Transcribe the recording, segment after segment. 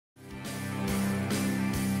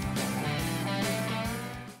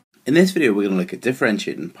In this video we're going to look at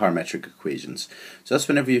differentiating parametric equations. So that's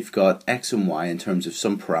whenever you've got x and y in terms of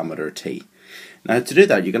some parameter t. Now to do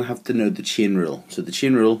that you're going to have to know the chain rule. So the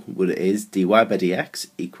chain rule is dy by dx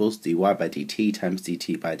equals dy by dt times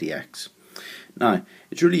dt by dx. Now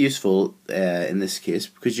it's really useful in this case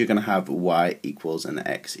because you're going to have y equals and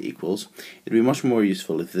x equals. It would be much more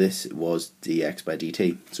useful if this was dx by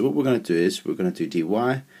dt. So what we're going to do is we're going to do dy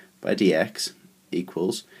by dx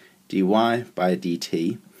equals dy by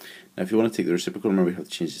dt. Now if you want to take the reciprocal, remember we have to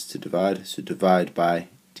change this to divide, so divide by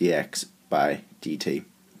dx by dt.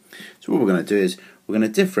 So what we're going to do is we're going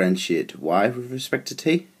to differentiate y with respect to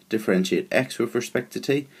t, differentiate x with respect to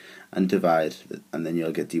t, and divide, and then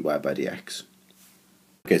you'll get dy by dx.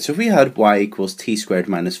 Okay, so if we had y equals t squared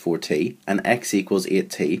minus 4t and x equals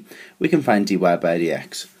 8t, we can find dy by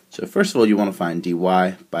dx. So first of all you want to find dy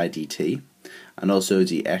by dt and also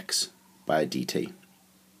dx by dt.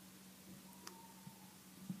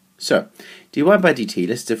 So, dy by dt,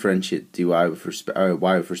 let's differentiate dy with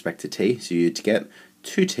y with respect to t, so you'd get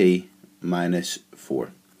 2t minus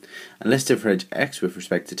 4. And let's differentiate x with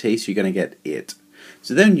respect to t, so you're going to get 8.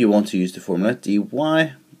 So then you want to use the formula dy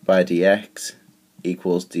by dx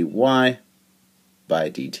equals dy by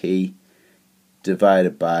dt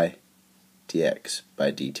divided by dx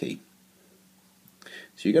by dt.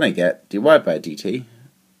 So you're going to get dy by dt,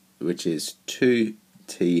 which is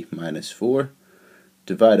 2t minus 4,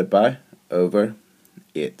 divided by over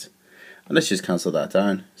 8. And let's just cancel that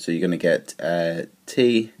down. So you're going to get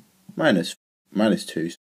t minus 2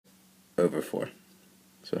 over 4.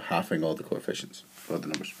 So halving all the coefficients, all the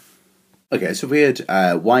numbers. Okay, so we had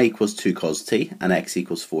y equals 2 cos t and x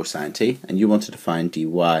equals 4 sin t, and you wanted to find dy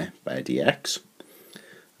by dx.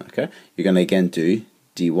 Okay, you're going to again do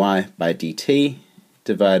dy by dt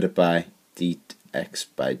divided by dx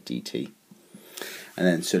by dt. And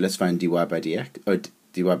then, so let's find dy by dx, or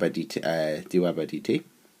dy by dt,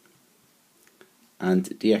 and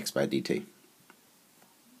dx by dt.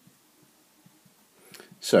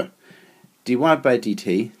 So, dy by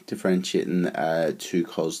dt, differentiating 2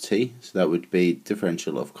 cos t, so that would be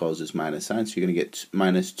differential of cos is minus sine, so you're going to get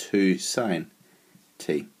minus 2 sine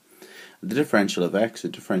t. The differential of x, the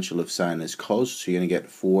differential of sine is cos, so you're going to get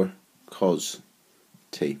 4 cos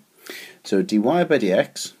t. So dy by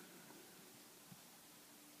dx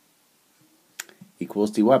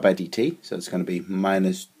equals dy by dt, so it's going to be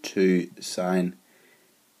minus 2 sine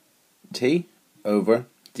t over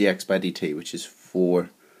dx by dt, which is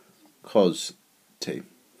 4 cos t.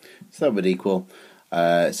 So that would equal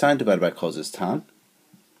sine divided by cos is tan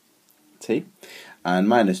t, and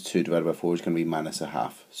minus 2 divided by 4 is going to be minus a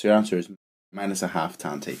half. So your answer is minus a half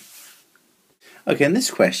tan t. Okay, in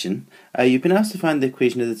this question, you've been asked to find the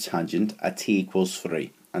equation of the tangent at t equals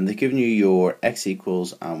 3. And they've given you your x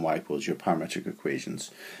equals and y equals, your parametric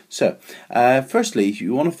equations. So, firstly,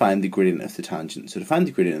 you want to find the gradient of the tangent. So to find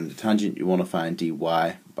the gradient of the tangent, you want to find dy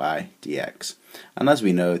by dx. And as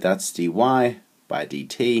we know, that's dy by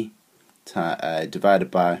dt divided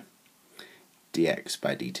by dx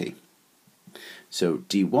by dt. So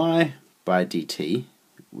dy by dt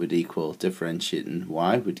would equal differentiating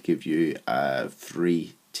y would give you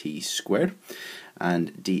 3t squared,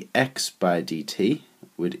 and dx by dt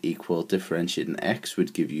would equal differentiating x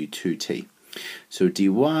would give you 2t. So dy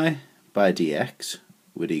by dx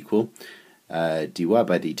would equal dy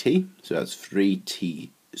by dt, so that's 3t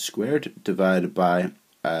squared divided by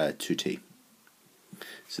 2t.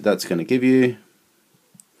 So that's going to give you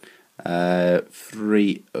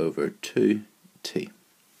 3 over 2t.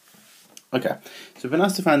 Okay, so we've been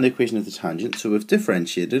asked to find the equation of the tangent, so we've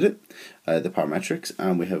differentiated it, the parametrics,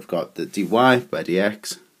 and we have got the dy by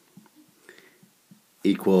dx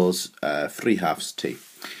equals 3/2 t.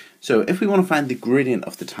 So if we want to find the gradient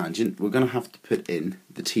of the tangent, we're going to have to put in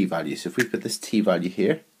the t value. So if we put this t value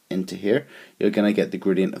here into here, you're going to get the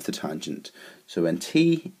gradient of the tangent. So when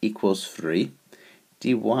t equals 3,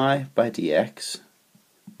 dy by dx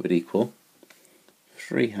would equal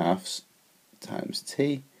 3/2 times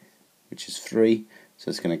t, which is 3, so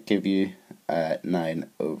it's going to give you 9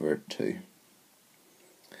 over 2.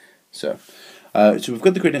 So we've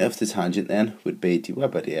got the gradient of the tangent then, would be dy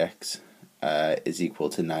by dx is equal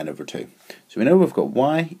to 9 over 2. So we know we've got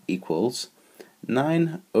y equals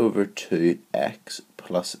 9 over 2x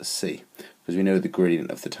plus c, because we know the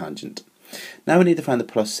gradient of the tangent. Now we need to find the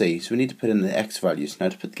plus c, so we need to put in the x values. Now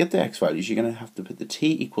to get the x values, you're going to have to put the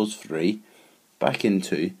t equals 3 back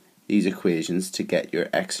into these equations to get your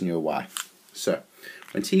x and your y. So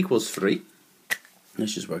when t equals 3,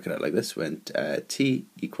 let's just work it out like this. When t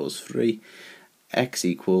equals 3, x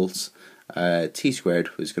equals t squared,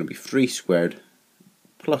 which is going to be 3 squared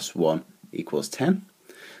plus 1 equals 10.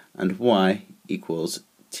 and y equals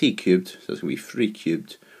t cubed, so it's going to be 3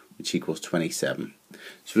 cubed, which equals 27.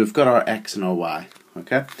 So we've got our x and our y.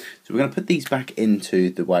 Okay, so we're going to put these back into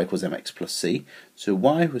the y equals mx plus c. So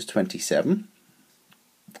y was 27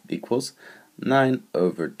 equals 9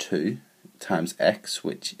 over 2 times x,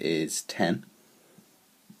 which is 10,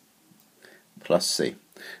 plus c.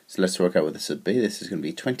 So let's work out what this would be. This is going to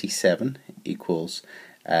be 27 equals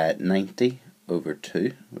 90 over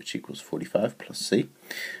 2, which equals 45, plus c.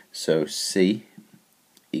 So c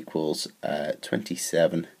equals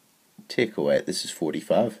 27, take away, this is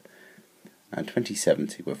 45, and 27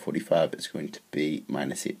 take away 45 is going to be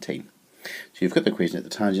minus 18. So you've got the equation of the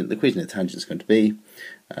tangent. The equation of the tangent is going to be,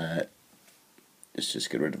 let's just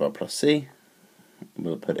get rid of our plus c,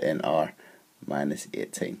 we'll put in our minus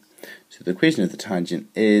 18. So the equation of the tangent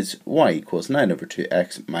is y equals 9 over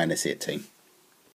 2x minus 18.